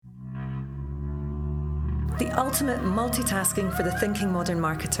the ultimate multitasking for the thinking modern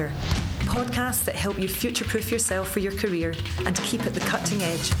marketer. Podcasts that help you future-proof yourself for your career and keep at the cutting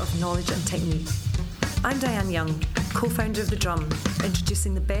edge of knowledge and technique. I'm Diane Young, co-founder of The Drum,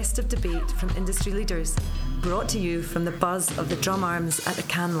 introducing the best of debate from industry leaders, brought to you from the buzz of the drum arms at the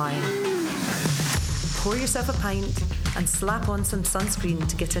Cannes Lion. Pour yourself a pint and slap on some sunscreen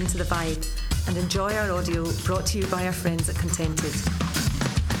to get into the vibe, and enjoy our audio brought to you by our friends at Contented.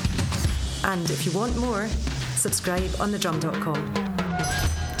 And if you want more, subscribe on thedrum.com.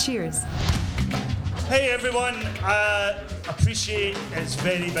 Cheers. Hey everyone, appreciate it's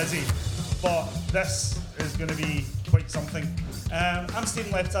very busy, but this is going to be quite something. I'm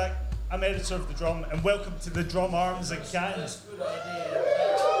Stephen Lepitak, I'm editor of The Drum, and welcome to the Drum Arms at Cannes.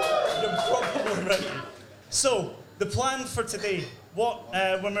 You're probably right. So, the plan for today,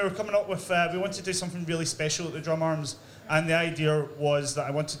 when we were coming up with, we wanted to do something really special at the Drum Arms, and the idea was that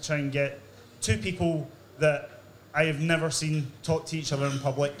I wanted to try and get two people that I have never seen talk to each other in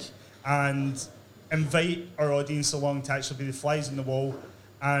public and invite our audience along to actually be the flies on the wall.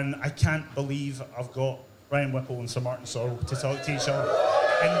 And I can't believe I've got Brian Whipple and Sir Martin Sorrell to talk to each other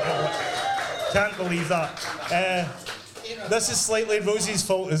in public. Can't believe that. This is slightly Rosie's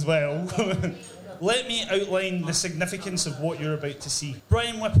fault as well. Let me outline the significance of what you're about to see.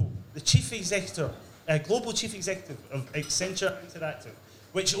 Brian Whipple, the global chief executive of Accenture Interactive,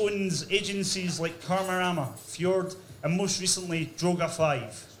 which owns agencies like Karmarama, Fjord, and most recently Droga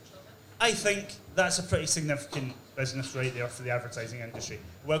 5. I think that's a pretty significant business right there for the advertising industry.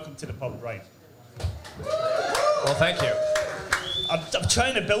 Welcome to the pub, Brian. Well, thank you. I'm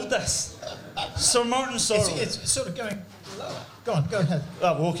trying to build this. Sir Martin Sorrell. It's sort of going lower. Go ahead.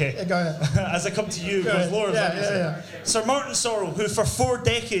 Oh, okay. Yeah, go ahead. As I come to you, it goes lower. Yeah. Sir Martin Sorrell, who for 4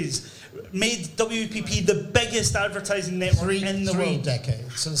 decades made WPP the biggest advertising network in the world. 3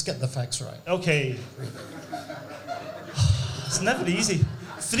 decades, so let's get the facts right. Okay. It's never easy.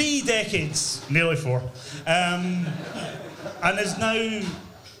 3 decades, nearly 4. And is now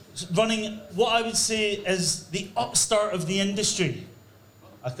running what I would say is the upstart of the industry.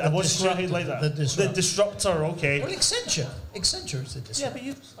 I wasn't sure how you'd like that. The disruptor, okay. Well, Accenture is a disruptor. Yeah, but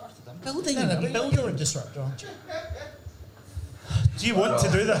you started them. Building but you're a disruptor, aren't you? Do you want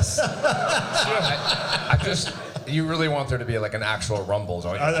to do this? You really want there to be like an actual rumble,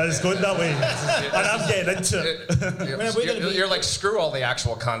 don't you? It's going that way. And I'm getting into it. You're like, screw all the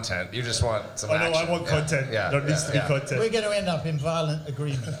actual content. You just want some action. I want content. Yeah. There needs to be content. We're going to end up in violent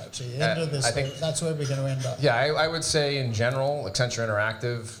agreement, actually. End of this, that's where we're going to end up. Yeah, I would say in general, Accenture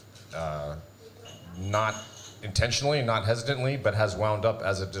Interactive, not intentionally, not hesitantly, but has wound up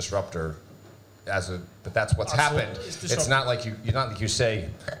as a disruptor. But that's what's happened. It's not like you say,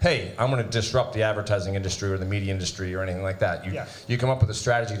 hey, I'm going to disrupt the advertising industry or the media industry or anything like that. You come up with a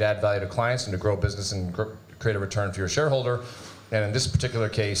strategy to add value to clients and to grow business and create a return for your shareholder. And in this particular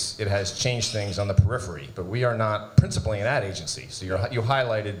case, it has changed things on the periphery. But we are not principally an ad agency. So you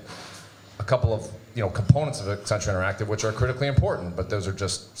highlighted a couple of components of Accenture Interactive, which are critically important. But those are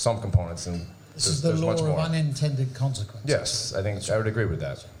just some components, and this is the law of unintended consequences. Yes, I think I would agree with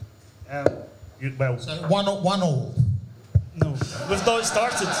that. So one all. No, we've not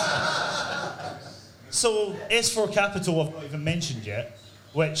started. So S4 Capital I've not even mentioned yet,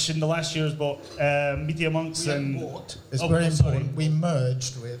 which in the last year has bought Media Monks and... It's very important. We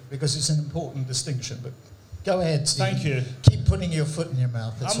merged with, because it's an important distinction, but go ahead, Steve. Thank you. Keep putting your foot in your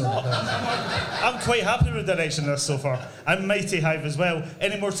mouth. I'm quite happy with the direction of this so far. I'm Mighty Hive as well.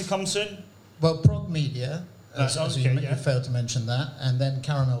 Any more to come soon? Well, Prog Media, you failed to mention that, and then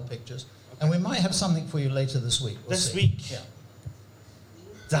Caramel Pictures. And we might have something for you later this week. We'll see. Week? Yeah.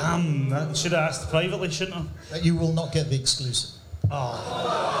 Damn, I should have asked privately, shouldn't I? But you will not get the exclusive. Oh.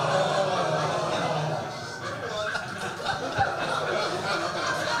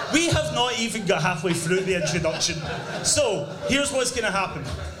 We have not even got halfway through the introduction. So, here's what's going to happen.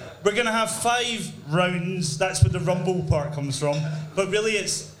 We're going to have 5 rounds. That's where the rumble part comes from. But really,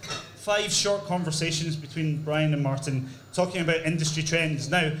 it's 5 short conversations between Brian and Martin talking about industry trends.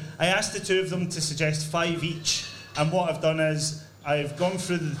 Now, I asked the 2 of them to suggest 5 each, and what I've done is I've gone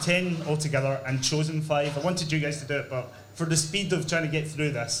through the 10 altogether and chosen 5. I wanted you guys to do it, but for the speed of trying to get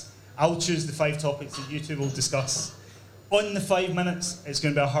through this, I'll choose the 5 topics that you 2 will discuss. On the 5 minutes, it's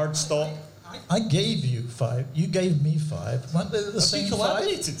going to be a hard stop. I gave you 5. You gave me 5. Weren't they the same 5? We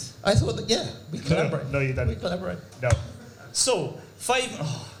collaborated. I thought that, we collaborated. No, you didn't. We collaborated. No. So,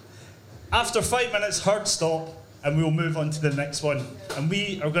 5... After 5 minutes, hard stop, and we'll move on to the next one. And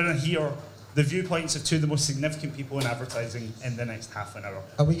we are going to hear the viewpoints of two of the most significant people in advertising in the next half an hour.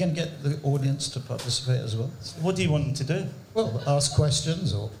 Are we going to get the audience to participate as well? What do you want them to do? Well, ask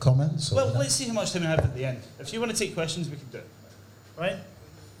questions or comments. Or well, let's see how much time we have at the end. If you want to take questions, we can do it. Right?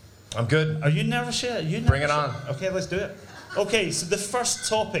 I'm good. Are you nervous yet? Bring it on. Okay, let's do it. Okay, so the first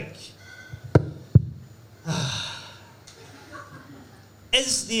topic.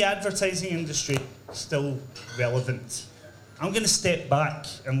 Is the advertising industry still relevant? I'm going to step back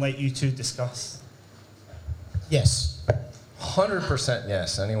and let you two discuss. Yes. 100%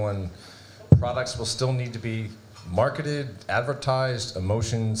 yes. Products will still need to be marketed, advertised,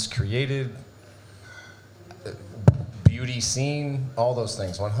 emotions created, beauty seen, all those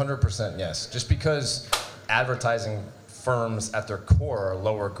things. 100% yes. Just because advertising firms at their core are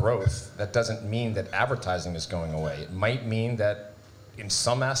lower growth, that doesn't mean that advertising is going away. It might mean that in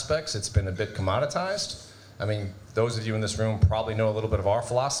some aspects it's been a bit commoditized. I mean, those of you in this room probably know a little bit of our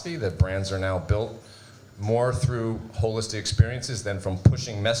philosophy, that brands are now built more through holistic experiences than from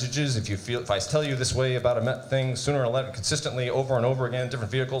pushing messages. If I tell you this way about a thing, sooner or later, consistently, over and over again,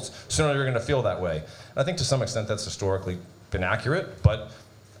 different vehicles, sooner you're going to feel that way. And I think to some extent that's historically been accurate, but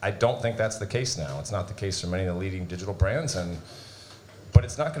I don't think that's the case now. It's not the case for many of the leading digital brands, but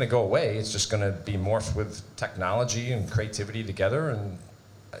it's not going to go away. It's just going to be morphed with technology and creativity together, and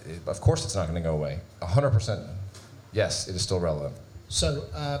of course it's not going to go away. 100% yes, it is still relevant. So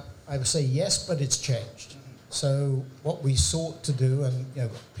I would say yes, but it's changed. So what we sought to do, and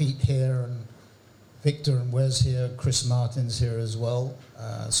Pete here, and Victor and Wes here, Chris Martin's here as well,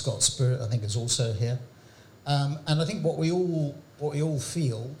 Scott Spirit I think is also here, and I think what we all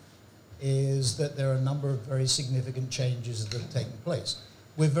feel is that there are a number of very significant changes that have taken place.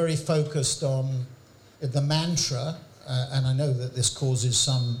 We're very focused on the mantra, and I know that this causes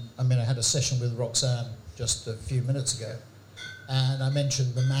some. I had a session with Roxanne just a few minutes ago, and I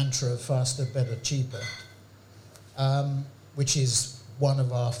mentioned the mantra of faster, better, cheaper, which is one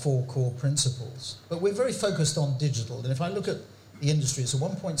of our 4 core principles. But we're very focused on digital, and if I look at the industry, it's a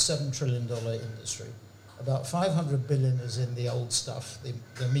 $1.7 trillion industry. About 500 billion is in the old stuff,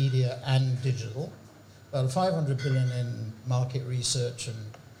 the media and digital. About 500 billion in market research and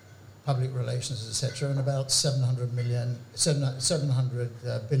public relations, etc., and about 700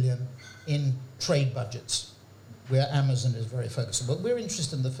 billion in trade budgets, where Amazon is very focused. But we're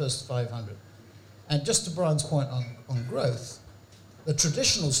interested in the first 500. And just to Brian's point on growth, the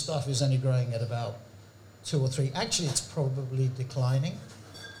traditional stuff is only growing at about 2 or 3. Actually, it's probably declining.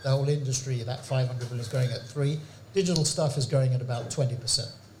 The whole industry, that 500 billion, is growing at 3. Digital stuff is growing at about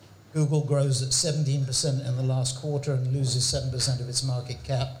 20%. Google grows at 17% in the last quarter and loses 7% of its market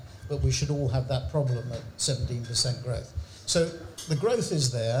cap, but we should all have that problem at 17% growth. So the growth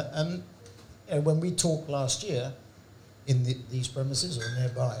is there, and when we talked last year in these premises or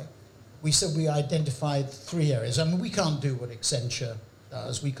nearby, we said we identified 3 areas. We can't do what Accenture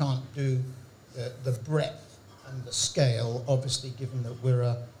does. We can't do the breadth and the scale, obviously, given that we're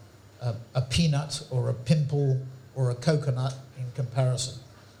a peanut or a pimple or a coconut in comparison.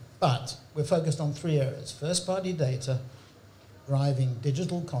 But we're focused on 3 areas: first-party data, driving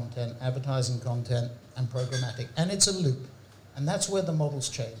digital content, advertising content, and programmatic. And it's a loop. And that's where the models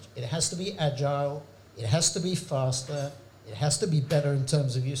change. It has to be agile, it has to be faster, it has to be better in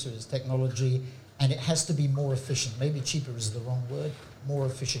terms of use of its technology, and it has to be more efficient. Maybe cheaper is the wrong word, more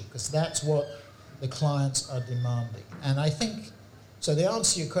efficient, because that's what the clients are demanding. And I think, so the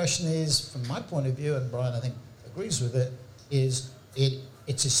answer to your question is, from my point of view, and Brian I think agrees with it, is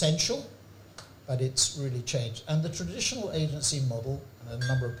it's essential, but it's really changed. And the traditional agency model, and a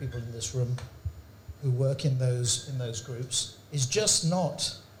number of people in this room who work in those groups, is just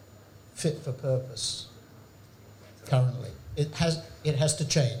not fit for purpose currently. It has to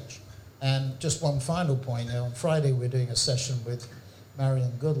change. And just one final point, on Friday we're doing a session with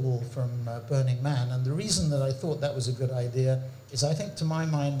Marion Goodall from Burning Man, and the reason that I thought that was a good idea is I think, to my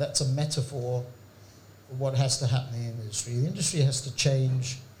mind, that's a metaphor for what has to happen in the industry. The industry has to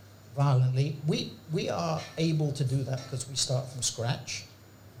change violently. We are able to do that because we start from scratch.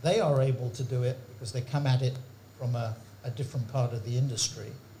 They are able to do it because they come at it from a different part of the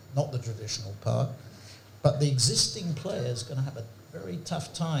industry, not the traditional part. But the existing players are going to have a very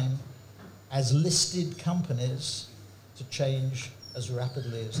tough time as listed companies to change as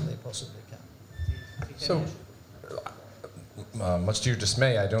rapidly as they possibly can. So, much to your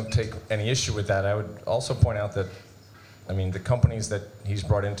dismay, I don't take any issue with that. I would also point out that, the companies that he's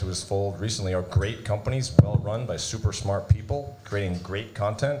brought into his fold recently are great companies, well run by super smart people, creating great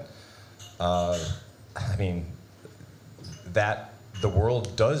content. That the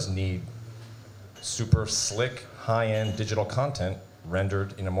world does need super slick, high-end digital content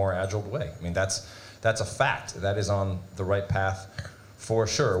rendered in a more agile way. I mean, that's a fact. That is on the right path for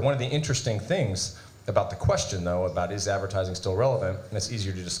sure. One of the interesting things about the question, though, about is advertising still relevant, and it's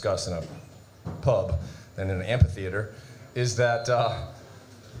easier to discuss in a pub than in an amphitheater, is that,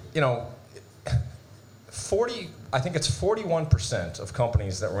 I think it's 41% of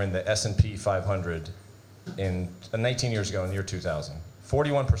companies that were in the S&P 500 in 19 years ago, in the year 2000,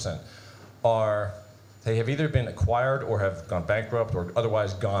 41% they have either been acquired or have gone bankrupt or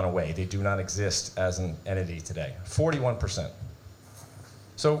otherwise gone away. They do not exist as an entity today. 41%.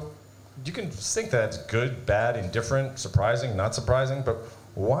 So you can think that's good, bad, indifferent, surprising, not surprising, but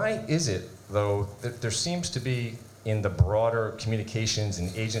why is it, though, that there seems to be in the broader communications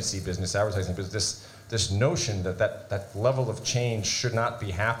and agency business, advertising business, this notion that level of change should not be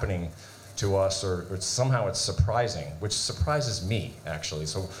happening to us, or somehow it's surprising, which surprises me, actually.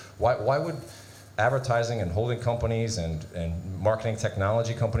 So why would advertising and holding companies and marketing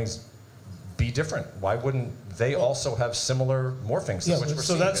technology companies be different? Why wouldn't they also have similar morphings? Yeah, which we're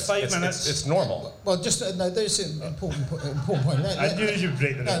so seeing? that's 5 minutes. It's normal. Well, just no. There's an important point. I knew you'd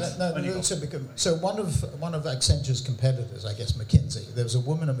break the news. No. So one of Accenture's competitors, I guess McKinsey. There was a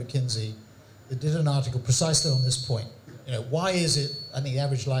woman at McKinsey that did an article precisely on this point. Why is it? I think the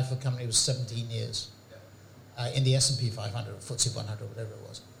average life of a company was 17 years in the S&P 500 or FTSE 100, whatever it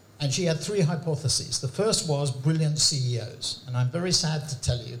was. And she had 3 hypotheses. The first was brilliant CEOs, and I'm very sad to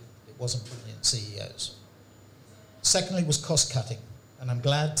tell you it wasn't brilliant CEOs. Secondly was cost cutting, and I'm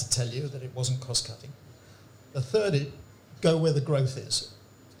glad to tell you that it wasn't cost cutting. The third is go where the growth is.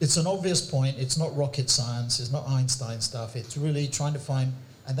 It's an obvious point. It's not rocket science. It's not Einstein stuff. It's really trying to find,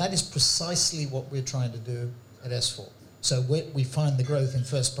 and that is precisely what we're trying to do at S4. So we find the growth in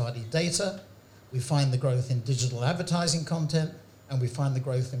first-party data, we find the growth in digital advertising content, and we find the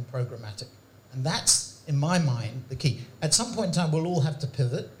growth in programmatic. And that's, in my mind, the key. At some point in time, we'll all have to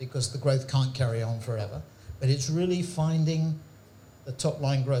pivot because the growth can't carry on forever. But it's really finding the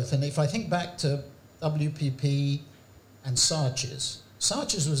top-line growth. And if I think back to WPP and Sarches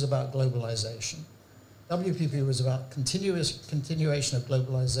was about globalization. WPP was about continuation of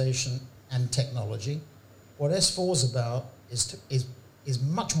globalization and technology. What S4 is about is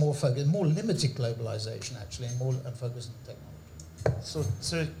much more focused, more limited globalization, actually, and more focused on technology. So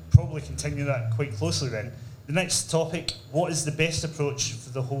to probably continue that quite closely then, the next topic, what is the best approach for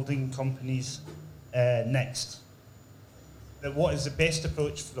the holding companies next? What is the best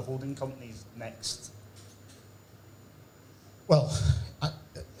approach for the holding companies next? Well,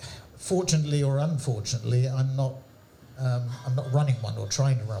 fortunately or unfortunately, I'm not running one or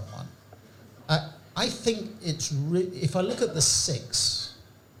trying to run one. I think it's if I look at the six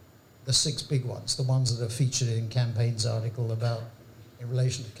big ones, the ones that are featured in Campaign's article about in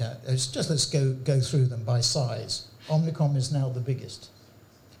relation to let's go through them by size. Omnicom is now the biggest,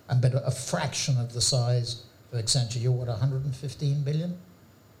 and but a fraction of the size of Accenture. You're what, 115 billion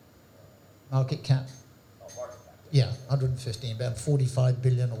market cap? Yeah, 115, about 45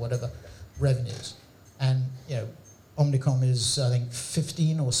 billion or whatever revenues, and Omnicom is, I think,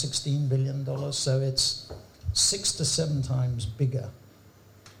 $15 or $16 billion, so it's 6 to 7 times bigger.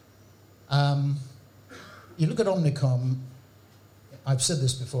 You look at Omnicom, I've said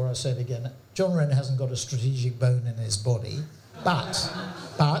this before, I'll say it again, John Wren hasn't got a strategic bone in his body, but,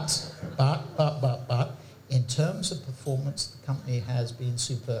 in terms of performance, the company has been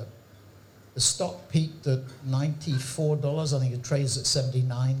superb. The stock peaked at $94, I think it trades at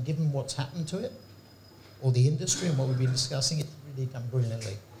 $79, given what's happened to it, or the industry and what we've been discussing, it's really done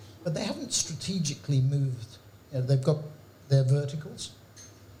brilliantly. But they haven't strategically moved. They've got their verticals.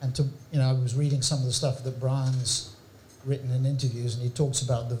 And I was reading some of the stuff that Brian's written in interviews, and he talks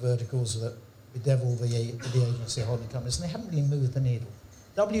about the verticals that bedevil the agency holding companies, and they haven't really moved the needle.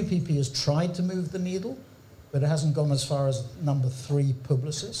 WPP has tried to move the needle, but it hasn't gone as far as number 3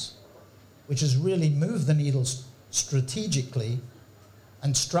 Publicis, which has really moved the needle strategically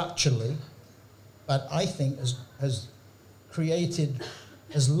and structurally, but I think has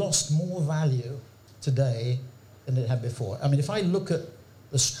lost more value today than it had before. I mean, if I look at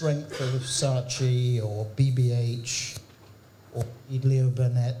the strength of Saatchi or BBH or Leo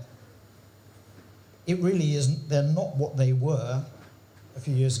Burnett, it really isn't, they're not what they were a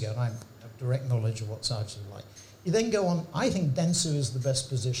few years ago, and I have direct knowledge of what Saatchi was like. You then go on, I think Dentsu is the best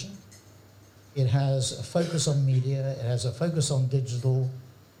position. It has a focus on media, it has a focus on digital,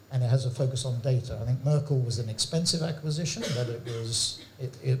 and it has a focus on data. I think Merkle was an expensive acquisition, but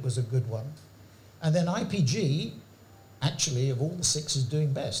it was a good one. And then IPG, actually, of all the 6, is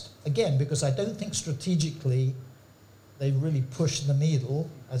doing best. Again, because I don't think strategically they really push the needle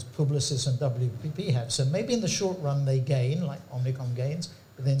as Publicis and WPP have. So maybe in the short run they gain, like Omnicom gains,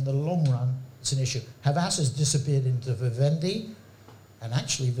 but in the long run it's an issue. Havas has disappeared into Vivendi, and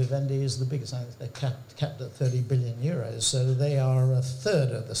actually Vivendi is the biggest. They're capped at 30 billion euros, so they are a third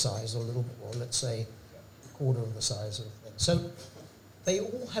of the size, or a little bit, or let's say a quarter of the size of things. So they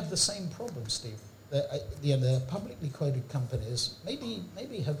all have the same problem, Steve. They're publicly quoted companies. Maybe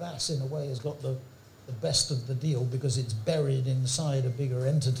Havas in a way has got the best of the deal because it's buried inside a bigger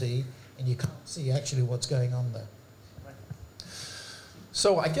entity and you can't see actually what's going on there.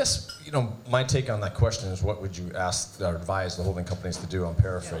 So I guess, my take on that question is, what would you ask or advise the holding companies to do? I'm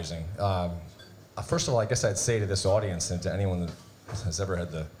paraphrasing. First of all, I guess I'd say to this audience and to anyone that has ever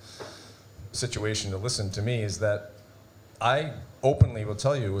had the situation to listen to me is that I openly will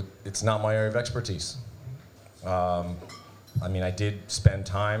tell you it's not my area of expertise. I did spend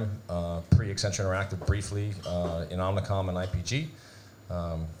time pre-Accenture Interactive briefly in Omnicom and IPG,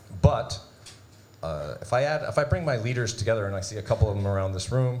 but if I bring my leaders together, and I see a couple of them around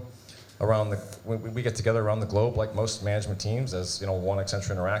this room, we get together around the globe like most management teams as one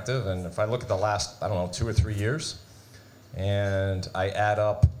Accenture Interactive, and if I look at the last 2 or 3 years, and I add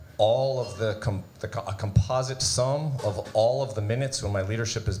up all of a composite sum of all of the minutes when my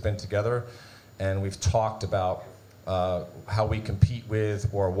leadership has been together, and we've talked about how we compete with,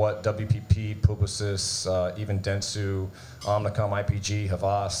 or what WPP, Publicis, even Dentsu, Omnicom, IPG,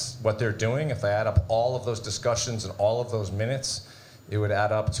 Havas, what they're doing. If I add up all of those discussions and all of those minutes, it would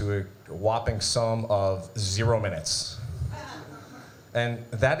add up to a whopping sum of 0 minutes. And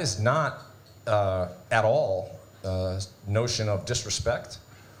that is not at all a notion of disrespect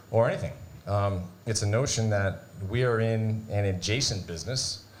or anything. It's a notion that we are in an adjacent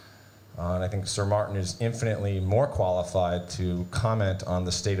business. And I think Sir Martin is infinitely more qualified to comment on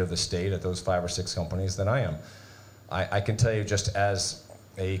the state of the state at those 5 or 6 companies than I am. I can tell you, just as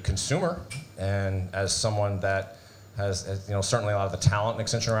a consumer and as someone that has certainly a lot of the talent in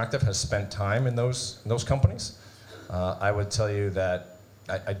Accenture Interactive has spent time in those companies, I would tell you that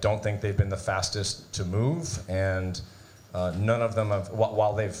I don't think they've been the fastest to move, and none of them have,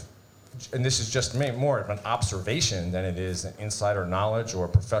 while they've, and this is just more of an observation than it is an insider knowledge or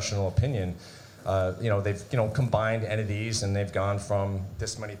professional opinion. They've combined entities and they've gone from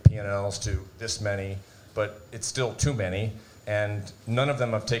this many P&Ls to this many, but it's still too many. And none of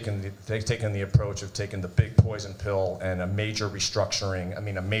them have taken the approach of taking the big poison pill and a major restructuring,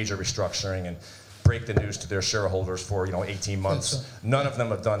 and break the news to their shareholders for 18 months. None of them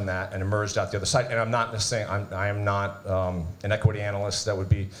have done that and emerged out the other side. And I'm not saying I am not an equity analyst that would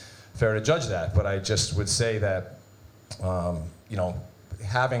be fair to judge that, but I just would say that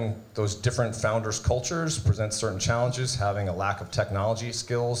having those different founders' cultures presents certain challenges. Having a lack of technology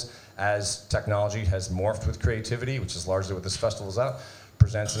skills, as technology has morphed with creativity, which is largely what this festival is about,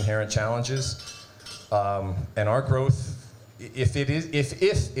 presents inherent challenges. And our growth, if it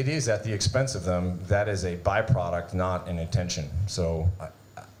is at the expense of them, that is a byproduct, not an intention. So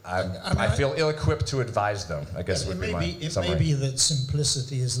I feel ill-equipped to advise them, I guess would be my summary. It may be that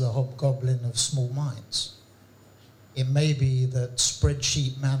simplicity is the hobgoblin of small minds. It may be that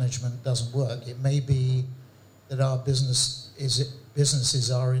spreadsheet management doesn't work. It may be that our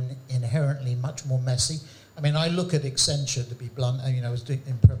businesses are inherently much more messy. I look at Accenture, to be blunt. I was doing,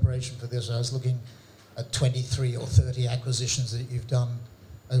 in preparation for this, I was looking at 23 or 30 acquisitions that you've done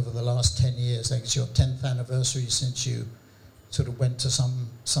over the last 10 years. I think it's your 10th anniversary since you sort of went to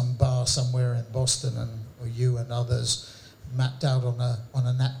some bar somewhere in Boston, or you and others mapped out on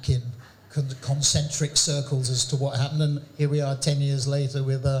a napkin concentric circles as to what happened, and here we are 10 years later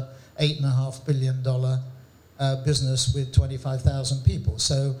with a $8.5 billion business with 25,000 people.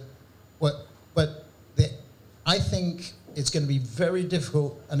 So, I think it's going to be very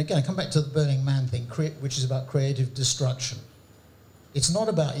difficult. And again, I come back to the Burning Man thing, which is about creative destruction. It's not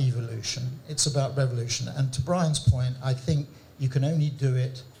about evolution; it's about revolution. And to Brian's point, I think you can only do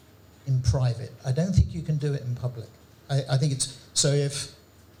it in private. I don't think you can do it in public. I think it's so. If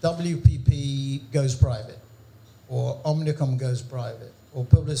WPP goes private, or Omnicom goes private, or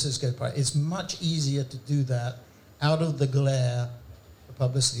Publicis goes private, it's much easier to do that out of the glare of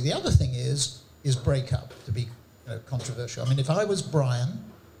publicity. The other thing is breakup, to be controversial. If I was Brian,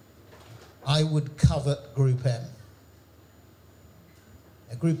 I would covet Group M.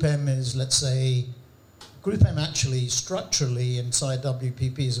 Group M is, let's say, Group M actually structurally inside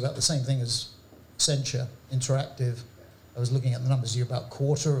WPP is about the same thing as Accenture Interactive. I was looking at the numbers. You're about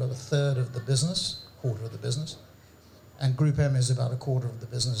a third of the business, and Group M is about a quarter of the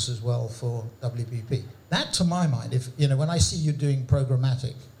business as well for WPP. That, to my mind, when I see you doing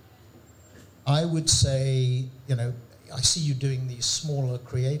programmatic, I would say, I see you doing these smaller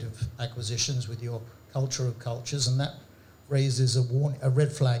creative acquisitions with your culture of cultures, and that raises a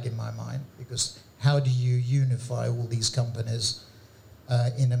red flag in my mind, because how do you unify all these companies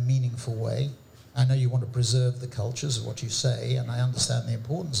in a meaningful way? I know you want to preserve the cultures of what you say, and I understand the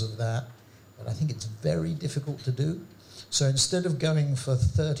importance of that, but I think it's very difficult to do. So instead of going for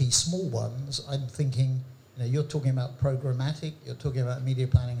 30 small ones, I'm thinking, you're talking about programmatic, you're talking about media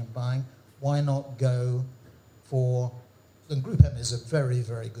planning and buying. Why not go for, and Group M is a very,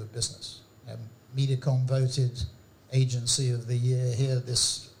 very good business. MediaCom voted Agency of the Year here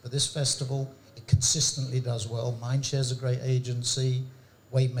for this festival. It consistently does well. Mindshare's a great agency.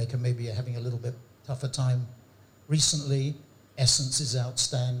 Wavemaker maybe are having a little bit tougher time recently. Essence is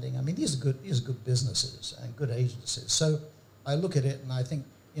outstanding. I mean, these are good businesses and good agencies. So I look at it and I think,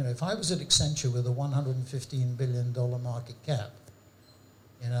 if I was at Accenture with a $115 billion market cap,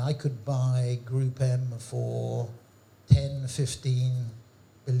 I could buy Group M for $10, $15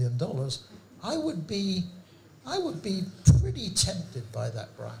 billion. I would be pretty tempted by that,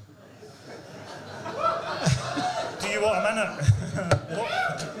 Brian. Do you want a minute?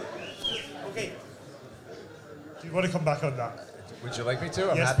 Okay. Do you want to come back on that? Would you like me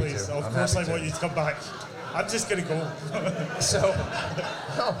to? I'm yes, happy please. to. Of course I want you to come back. I'm just going to go.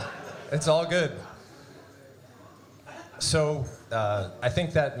 No, it's all good. So I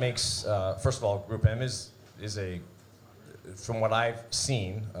think that makes, first of all, Group M is from what I've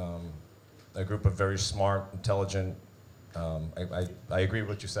seen, a group of very smart, intelligent. I agree with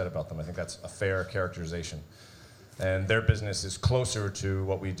what you said about them. I think that's a fair characterization. And their business is closer to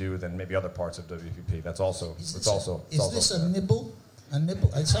what we do than maybe other parts of WPP. That's also. Is this a nibble? A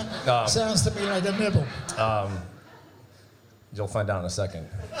nibble? It sounds to me like a nibble. You'll find out in a second.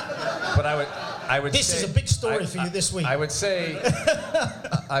 But I would. This is a big story for you this week. I would say,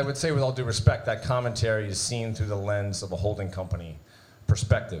 with all due respect, that commentary is seen through the lens of a holding company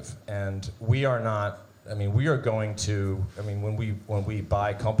perspective, and we are not. I mean, we are going to. I mean, when we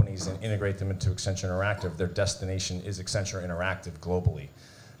buy companies and integrate them into Accenture Interactive, their destination is Accenture Interactive globally,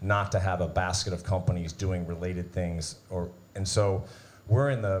 not to have a basket of companies doing related things. And so, we're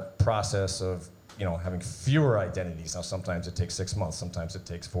in the process of having fewer identities. Now, sometimes it takes 6 months, sometimes it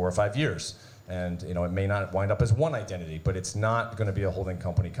takes 4 or 5 years, and it may not wind up as one identity, but it's not going to be a holding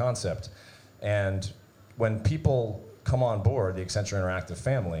company concept. And when people come on board the Accenture Interactive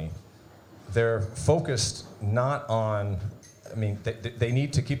family, they're focused not on, they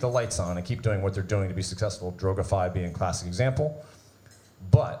need to keep the lights on and keep doing what they're doing to be successful, Droga5 being a classic example,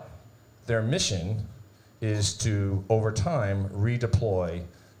 but their mission is to, over time, redeploy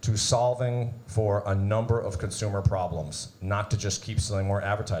to solving for a number of consumer problems, not to just keep selling more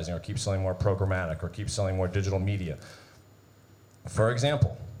advertising or keep selling more programmatic or keep selling more digital media. For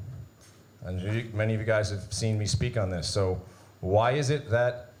example, and many of you guys have seen me speak on this, so why is it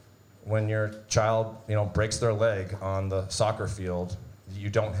that when your child breaks their leg on the soccer field, you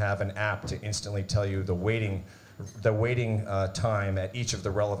don't have an app to instantly tell you the waiting time at each of the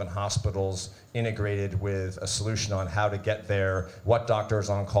relevant hospitals, integrated with a solution on how to get there, what doctor is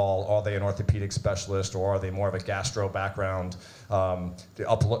on call, are they an orthopedic specialist, or are they more of a gastro background, the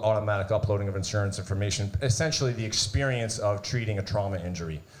automatic uploading of insurance information, essentially the experience of treating a trauma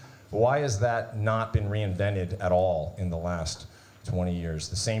injury. Why has that not been reinvented at all in the last 20 years?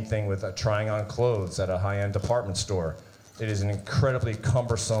 The same thing with trying on clothes at a high-end department store. It is an incredibly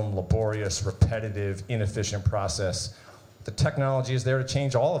cumbersome, laborious, repetitive, inefficient process. The technology is there to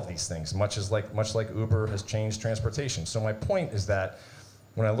change all of these things, much like Uber has changed transportation. So my point is that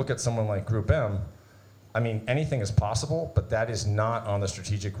when I look at someone like Group M, anything is possible, but that is not on the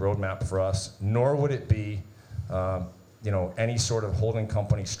strategic roadmap for us, nor would it be any sort of holding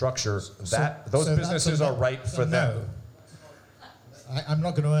company structure. Those businesses are right for them. I'm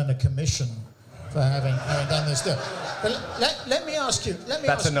not going to earn a commission for having done this deal. But let me ask you.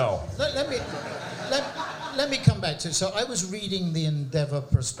 That's a no. Let me come back to it. So I was reading the Endeavor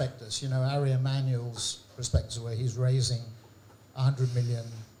prospectus, Ari Emanuel's prospectus, where he's raising $100 million.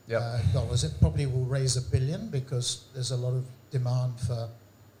 It probably will raise $1 billion because there's a lot of demand for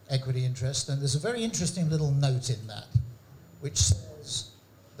equity interest. And there's a very interesting little note in that, which says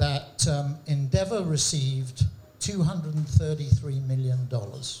that Endeavor received $233 million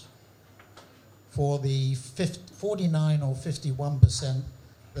for the 49 or 51%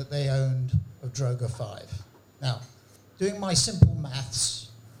 that they owned of Droga5. Now, doing my simple maths,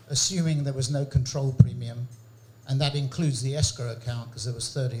 assuming there was no control premium, and that includes the escrow account, because there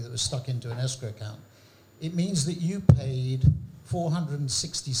was 30 that was stuck into an escrow account, it means that you paid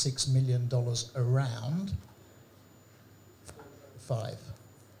 $466 million around 5.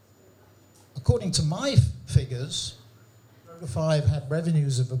 According to my figures, Droga 5 had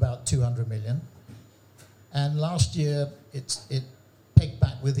revenues of about 200 million, and last year it pegged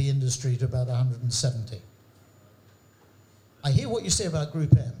back with the industry to about 170. I hear what you say about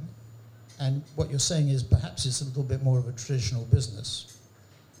Group M, and what you're saying is perhaps it's a little bit more of a traditional business,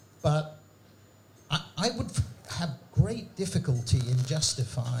 but I would have great difficulty in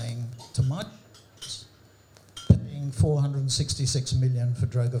justifying, to my paying 466 million for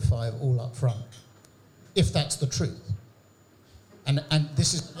Droga 5 all up front, if that's the truth. And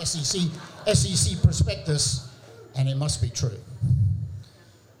this is SEC prospectus, and it must be true.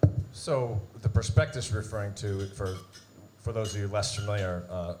 So the prospectus you're referring to, for those of you less familiar,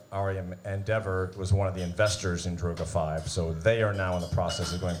 REM Endeavor was one of the investors in Droga 5, so they are now in the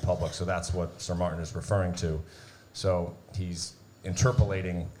process of going public, so that's what Sir Martin is referring to. So he's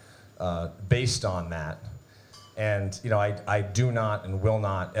interpolating based on that. And I do not and will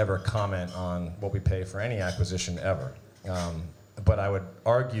not ever comment on what we pay for any acquisition ever. But I would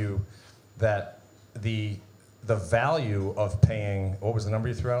argue that the value of paying, what was the number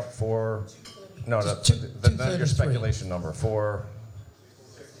you threw out? Your speculation number,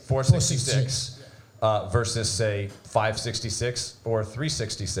 466 versus, say, 566 or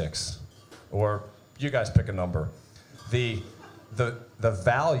 366, or you guys pick a number. The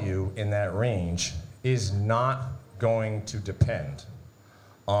value in that range is not going to depend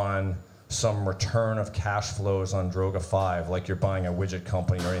on some return of cash flows on Droga 5, like you're buying a widget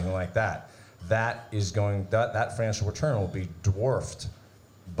company or anything like that. That financial return will be dwarfed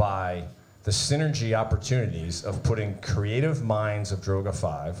by the synergy opportunities of putting creative minds of Droga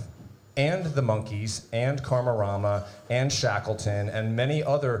 5 and the Monkeys and Karmarama and Shackleton and many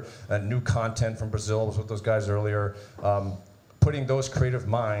other new content from Brazil, was with those guys earlier, putting those creative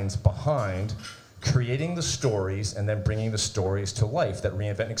minds behind creating the stories and then bringing the stories to life that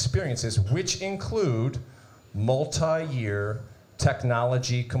reinvent experiences, which include multi-year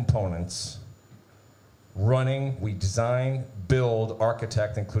technology components we design, build,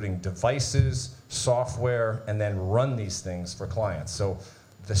 architect, including devices, software, and then run these things for clients. So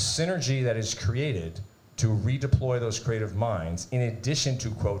the synergy that is created to redeploy those creative minds, in addition to,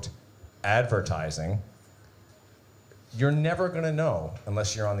 quote, advertising, you're never going to know,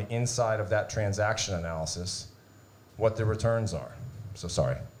 unless you're on the inside of that transaction analysis, what the returns are. So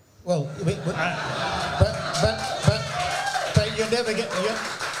sorry. Well, but you're never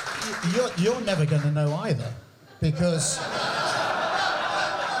you're never going to know either, because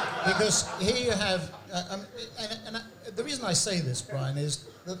here you have, the reason I say this, Brian, is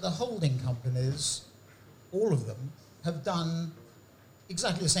that the holding companies, all of them, have done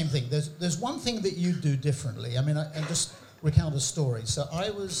exactly the same thing. There's one thing that you do differently. I mean, I just recount a story. So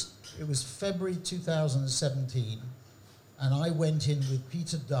it was February 2017, and I went in with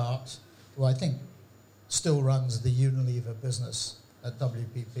Peter Dart, who I think still runs the Unilever business at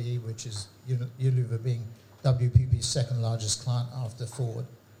WPP, which is Unilever being WPP's second largest client after Ford.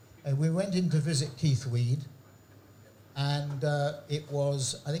 And we went in to visit Keith Weed, and it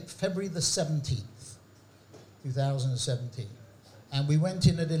was, I think, February the 17th, 2017. And we went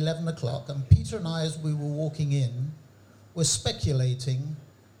in at 11 o'clock, and Peter and I, as we were walking in, were speculating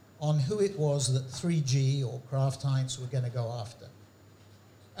on who it was that 3G or Kraft Heinz were going to go after.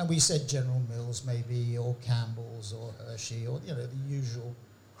 And we said General Mills maybe, or Campbell's, or Hershey, or the usual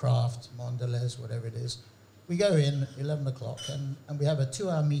Kraft, Mondelez, whatever it is. We go in 11 o'clock, and we have a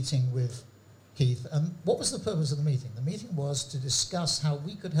 2-hour meeting with Keith. And what was the purpose of the meeting? The meeting was to discuss how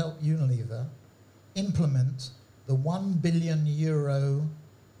we could help Unilever implement the €1 billion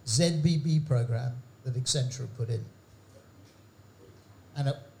ZBB program that Accenture put in. And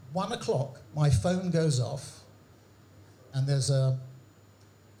at 1 o'clock, my phone goes off, and there's a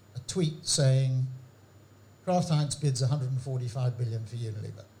tweet saying, Kraft Heinz bids 145 billion for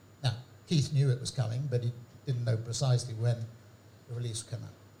Unilever. Now, Keith knew it was coming, but he didn't know precisely when the release would come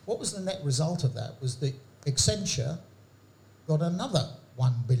out. What was the net result of that was that Accenture got another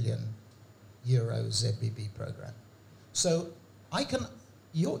 €1 billion ZBB program. So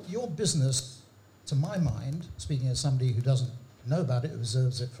your business, to my mind, speaking as somebody who doesn't know about it,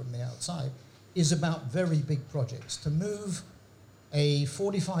 observes it from the outside, is about very big projects. To move a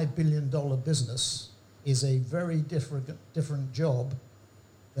 $45 billion business is a very different job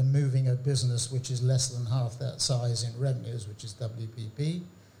than moving a business which is less than half that size in revenues, which is WPP,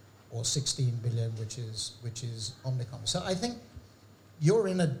 or 16 billion, which is Omnicom. So I think you're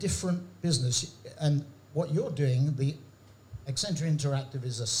in a different business, and what you're doing, the Accenture Interactive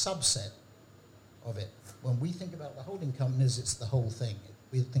is a subset of it. When we think about the holding companies, it's the whole thing.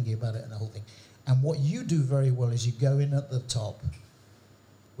 We're thinking about it in the whole thing. And what you do very well is you go in at the top,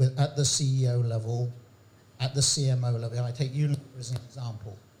 at the CEO level, at the CMO level. I take Unilever as an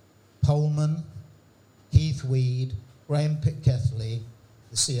example. Pullman, Heath Weed, Graham Kethley,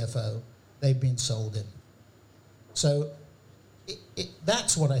 the CFO, they've been sold in. So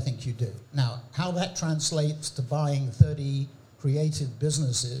that's what I think you do. Now, how that translates to buying 30 creative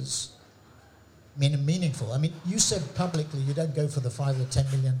businesses, meaningful. I mean, you said publicly you don't go for the $5 or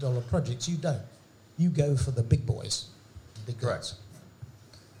 $10 million projects. You don't. You go for the big boys. Big Correct.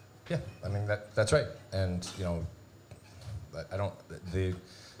 Yeah, I mean, that's right. And, you know,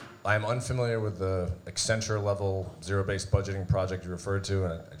 I'm unfamiliar with the Accenture level zero-based budgeting project you referred to,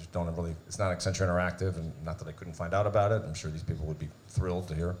 and I just don't really, it's not Accenture Interactive, and not that I couldn't find out about it. I'm sure these people would be thrilled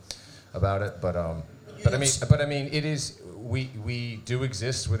to hear about it, but I mean, it is, we do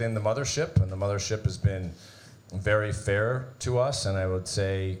exist within the mothership, and the mothership has been very fair to us, and I would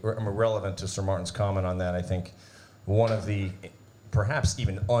say, relevant to Sir Martin's comment on that, I think one of the perhaps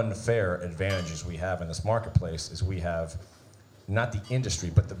even unfair advantages we have in this marketplace is we have not the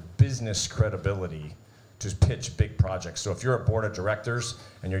industry, but the business credibility to pitch big projects. So if you're a board of directors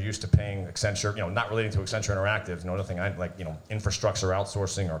and you're used to paying Accenture, you know, not relating to Accenture Interactive, you know, nothing like, you know, infrastructure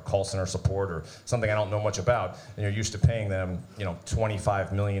outsourcing or call center support or something I don't know much about, and you're used to paying them, you know,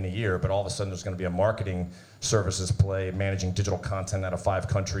 $25 million a year, but all of a sudden there's going to be a marketing services play, managing digital content out of 5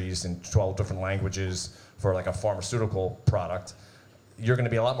 countries in 12 different languages for like a pharmaceutical product. You're going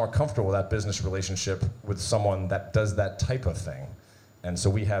to be a lot more comfortable with that business relationship with someone that does that type of thing. And so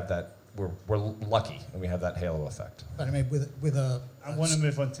we have that, we're lucky, and we have that halo effect. But I mean, with a... I want to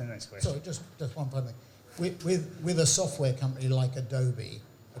move on to the next question. Sorry, just one final thing. With a software company like Adobe,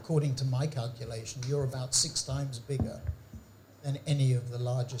 according to my calculation, you're about 6 times bigger than any of the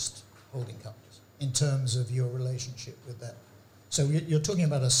largest holding companies in terms of your relationship with them. So you're talking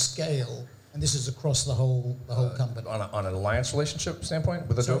about a scale, and this is across the whole company. On an alliance relationship standpoint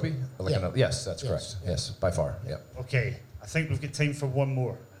with Adobe? Yes, that's correct. Yes, by far, yeah. Okay, I think we've got time for one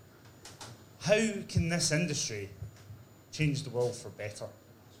more. How can this industry change the world for better?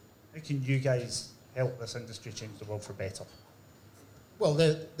 How can you guys help this industry change the world for better? Well,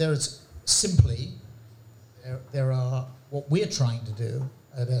 there's simply, there are, what we're trying to do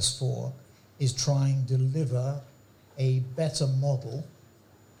at S4 is trying to deliver a better model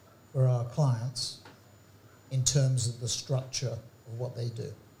for our clients in terms of the structure of what they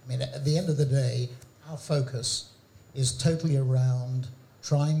do. I mean, at the end of the day, our focus is totally around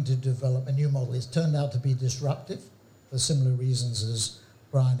trying to develop a new model. It's turned out to be disruptive for similar reasons as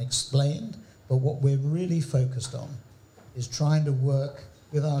Brian explained, but what we're really focused on is trying to work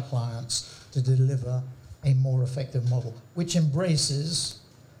with our clients to deliver a more effective model, which embraces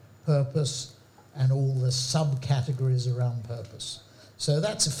purpose and all the subcategories around purpose. So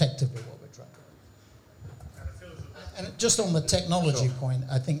that's effectively what we're trying to do. And just on the technology point,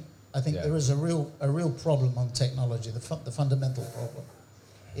 I think there is a real problem on technology. The fundamental problem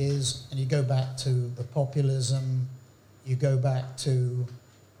is, and you go back to the populism, you go back to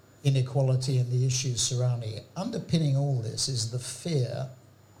inequality and the issues surrounding it. Underpinning all this is the fear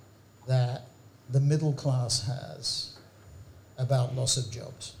that the middle class has about loss of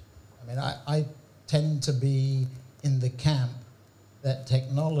jobs. I mean, I tend to be in the camp that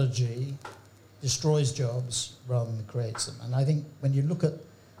technology destroys jobs rather than creates them. And I think when you look at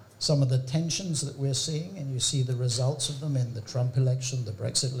some of the tensions that we're seeing, and you see the results of them in the Trump election, the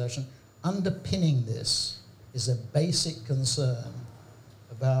Brexit election, underpinning this is a basic concern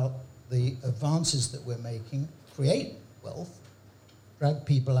about the advances that we're making, create wealth, drag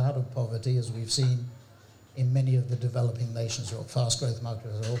people out of poverty, as we've seen in many of the developing nations or fast growth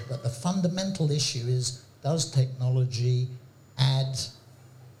markets as well. But the fundamental issue is, does technology add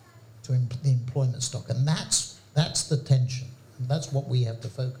to the employment stock? And that's the tension. And that's what we have to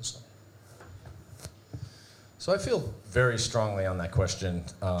focus on. So I feel very strongly on that question.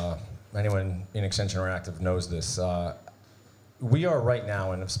 Anyone in Accenture Interactive knows this. We are right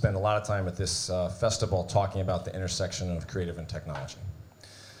now, and have spent a lot of time at this festival talking about the intersection of creative and technology.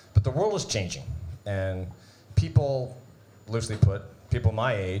 But the world is changing, and people, loosely put, people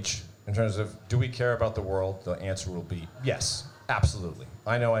my age, in terms of do we care about the world, the answer will be yes, absolutely.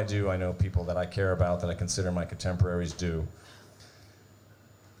 I know I do. I know people that I care about, that I consider my contemporaries do.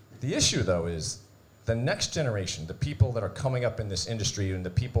 The issue, though, is the next generation, the people that are coming up in this industry and the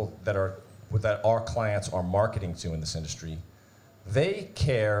people that our clients are marketing to in this industry, they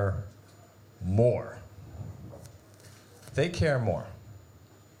care more. They care more.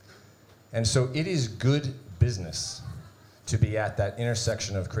 And so it is good business to be at that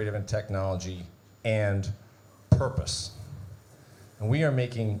intersection of creative and technology and purpose. And we are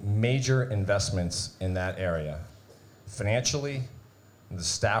making major investments in that area, financially, in the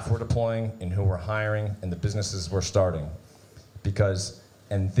staff we're deploying, in who we're hiring, and the businesses we're starting.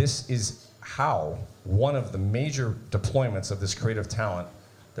 And this is how one of the major deployments of this creative talent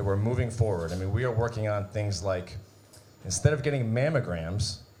that we're moving forward. I mean, we are working on things like, instead of getting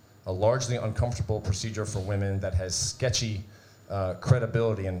mammograms, a largely uncomfortable procedure for women that has sketchy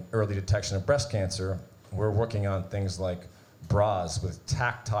credibility in early detection of breast cancer, we're working on things like bras with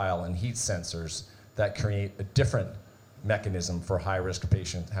tactile and heat sensors that create a different mechanism for high-risk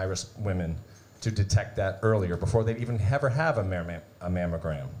patients, high-risk women, to detect that earlier before they even ever have a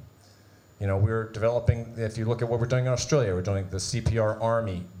mammogram. You know, we're developing, if you look at what we're doing in Australia, we're doing the CPR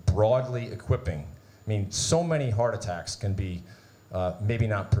Army broadly equipping. I mean, so many heart attacks can be maybe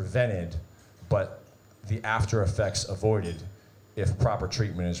not prevented, but the after effects avoided if proper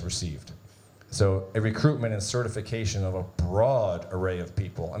treatment is received. So a recruitment and certification of a broad array of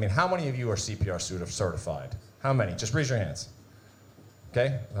people. I mean, how many of you are CPR certified? How many? Just raise your hands.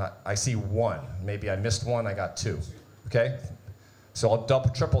 Okay, I see one. Maybe I missed one, I got two. Okay, so I'll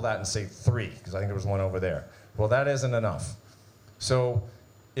triple that and say 3, because I think there was one over there. Well, that isn't enough. So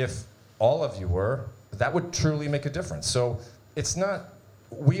if all of you were, that would truly make a difference. So it's not,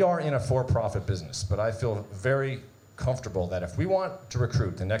 we are in a for-profit business, but I feel very comfortable that if we want to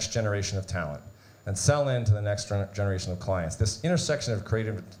recruit the next generation of talent and sell into the next generation of clients, this intersection of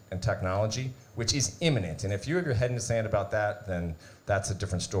creative and technology, which is imminent, and if you have your head in the sand about that, then that's a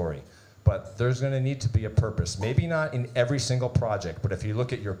different story. But there's going to need to be a purpose. Maybe not in every single project, but if you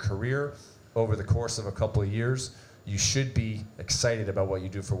look at your career over the course of a couple of years, you should be excited about what you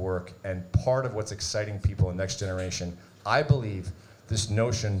do for work. And part of what's exciting people in next generation, I believe this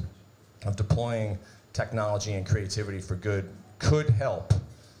notion of deploying technology and creativity for good could help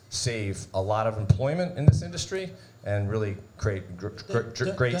save a lot of employment in this industry and really create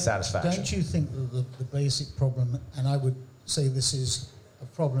great satisfaction. Don't you think that the basic problem, and I would say this is a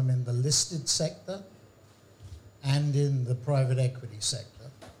problem in the listed sector and in the private equity sector,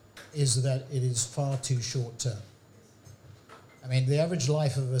 is that it is far too short term. I mean, the average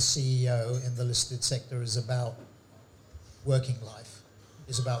life of a CEO in the listed sector is about, working life,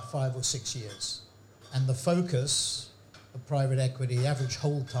 is about 5 or 6 years. And the focus of private equity, the average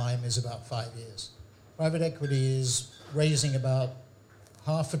hold time is about 5 years. Private equity is raising about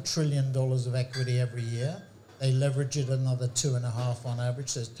 $500 billion of equity every year. They leverage it another 2.5 on average,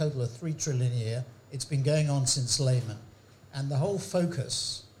 so it's a total of $3 trillion a year. It's been going on since Lehman. And the whole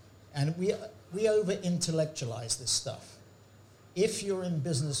focus, and we over-intellectualize this stuff. If you're in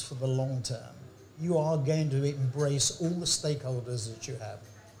business for the long term, you are going to embrace all the stakeholders that you have.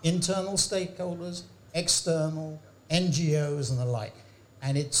 Internal stakeholders, external, NGOs and the like.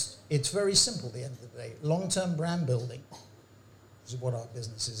 And it's very simple at the end of the day. Long-term brand building, which is what our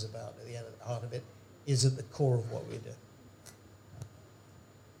business is about at the end of the heart of it, is at the core of what we do.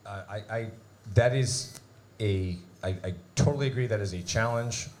 I totally agree that is a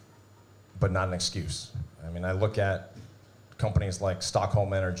challenge, but not an excuse. I mean, I look at companies like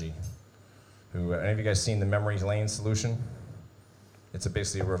Stockholm Energy, who, any of you guys seen the memory lane solution? It's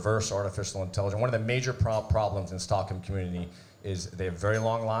basically a reverse artificial intelligence. One of the major problems in Stockholm community is they have very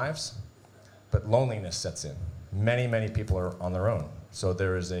long lives, but loneliness sets in. Many, many people are on their own. So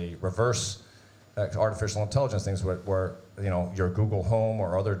there is a reverse artificial intelligence things where you know, your Google Home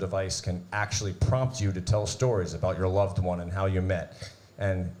or other device can actually prompt you to tell stories about your loved one and how you met,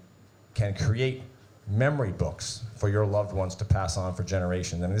 and can create memory books for your loved ones to pass on for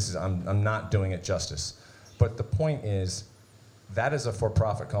generations. I mean, I'm not doing it justice. But the point is, that is a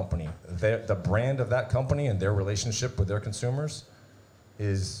for-profit company. The brand of that company and their relationship with their consumers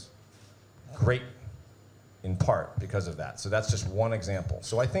is great in part because of that. So that's just one example.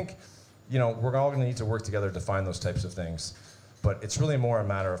 So I think, you know, we're all going to need to work together to find those types of things. But it's really more a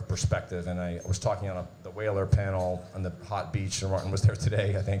matter of perspective. And I was talking on the Whaler panel on the hot beach, and Martin was there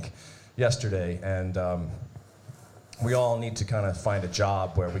today, I think, yesterday. And we all need to kind of find a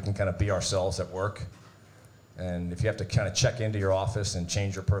job where we can kind of be ourselves at work. And if you have to kind of check into your office and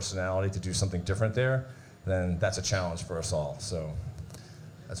change your personality to do something different there, then that's a challenge for us all. So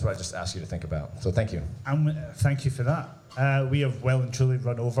that's what I just asked you to think about. So thank you. Thank you for that. We have well and truly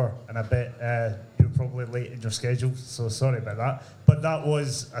run over, and I bet you're probably late in your schedule, so sorry about that. But that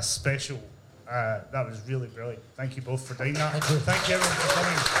was a special, that was really brilliant. Thank you both for doing that. Thank you. Thank you everyone for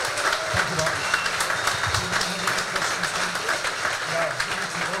coming. Thank you, Mark.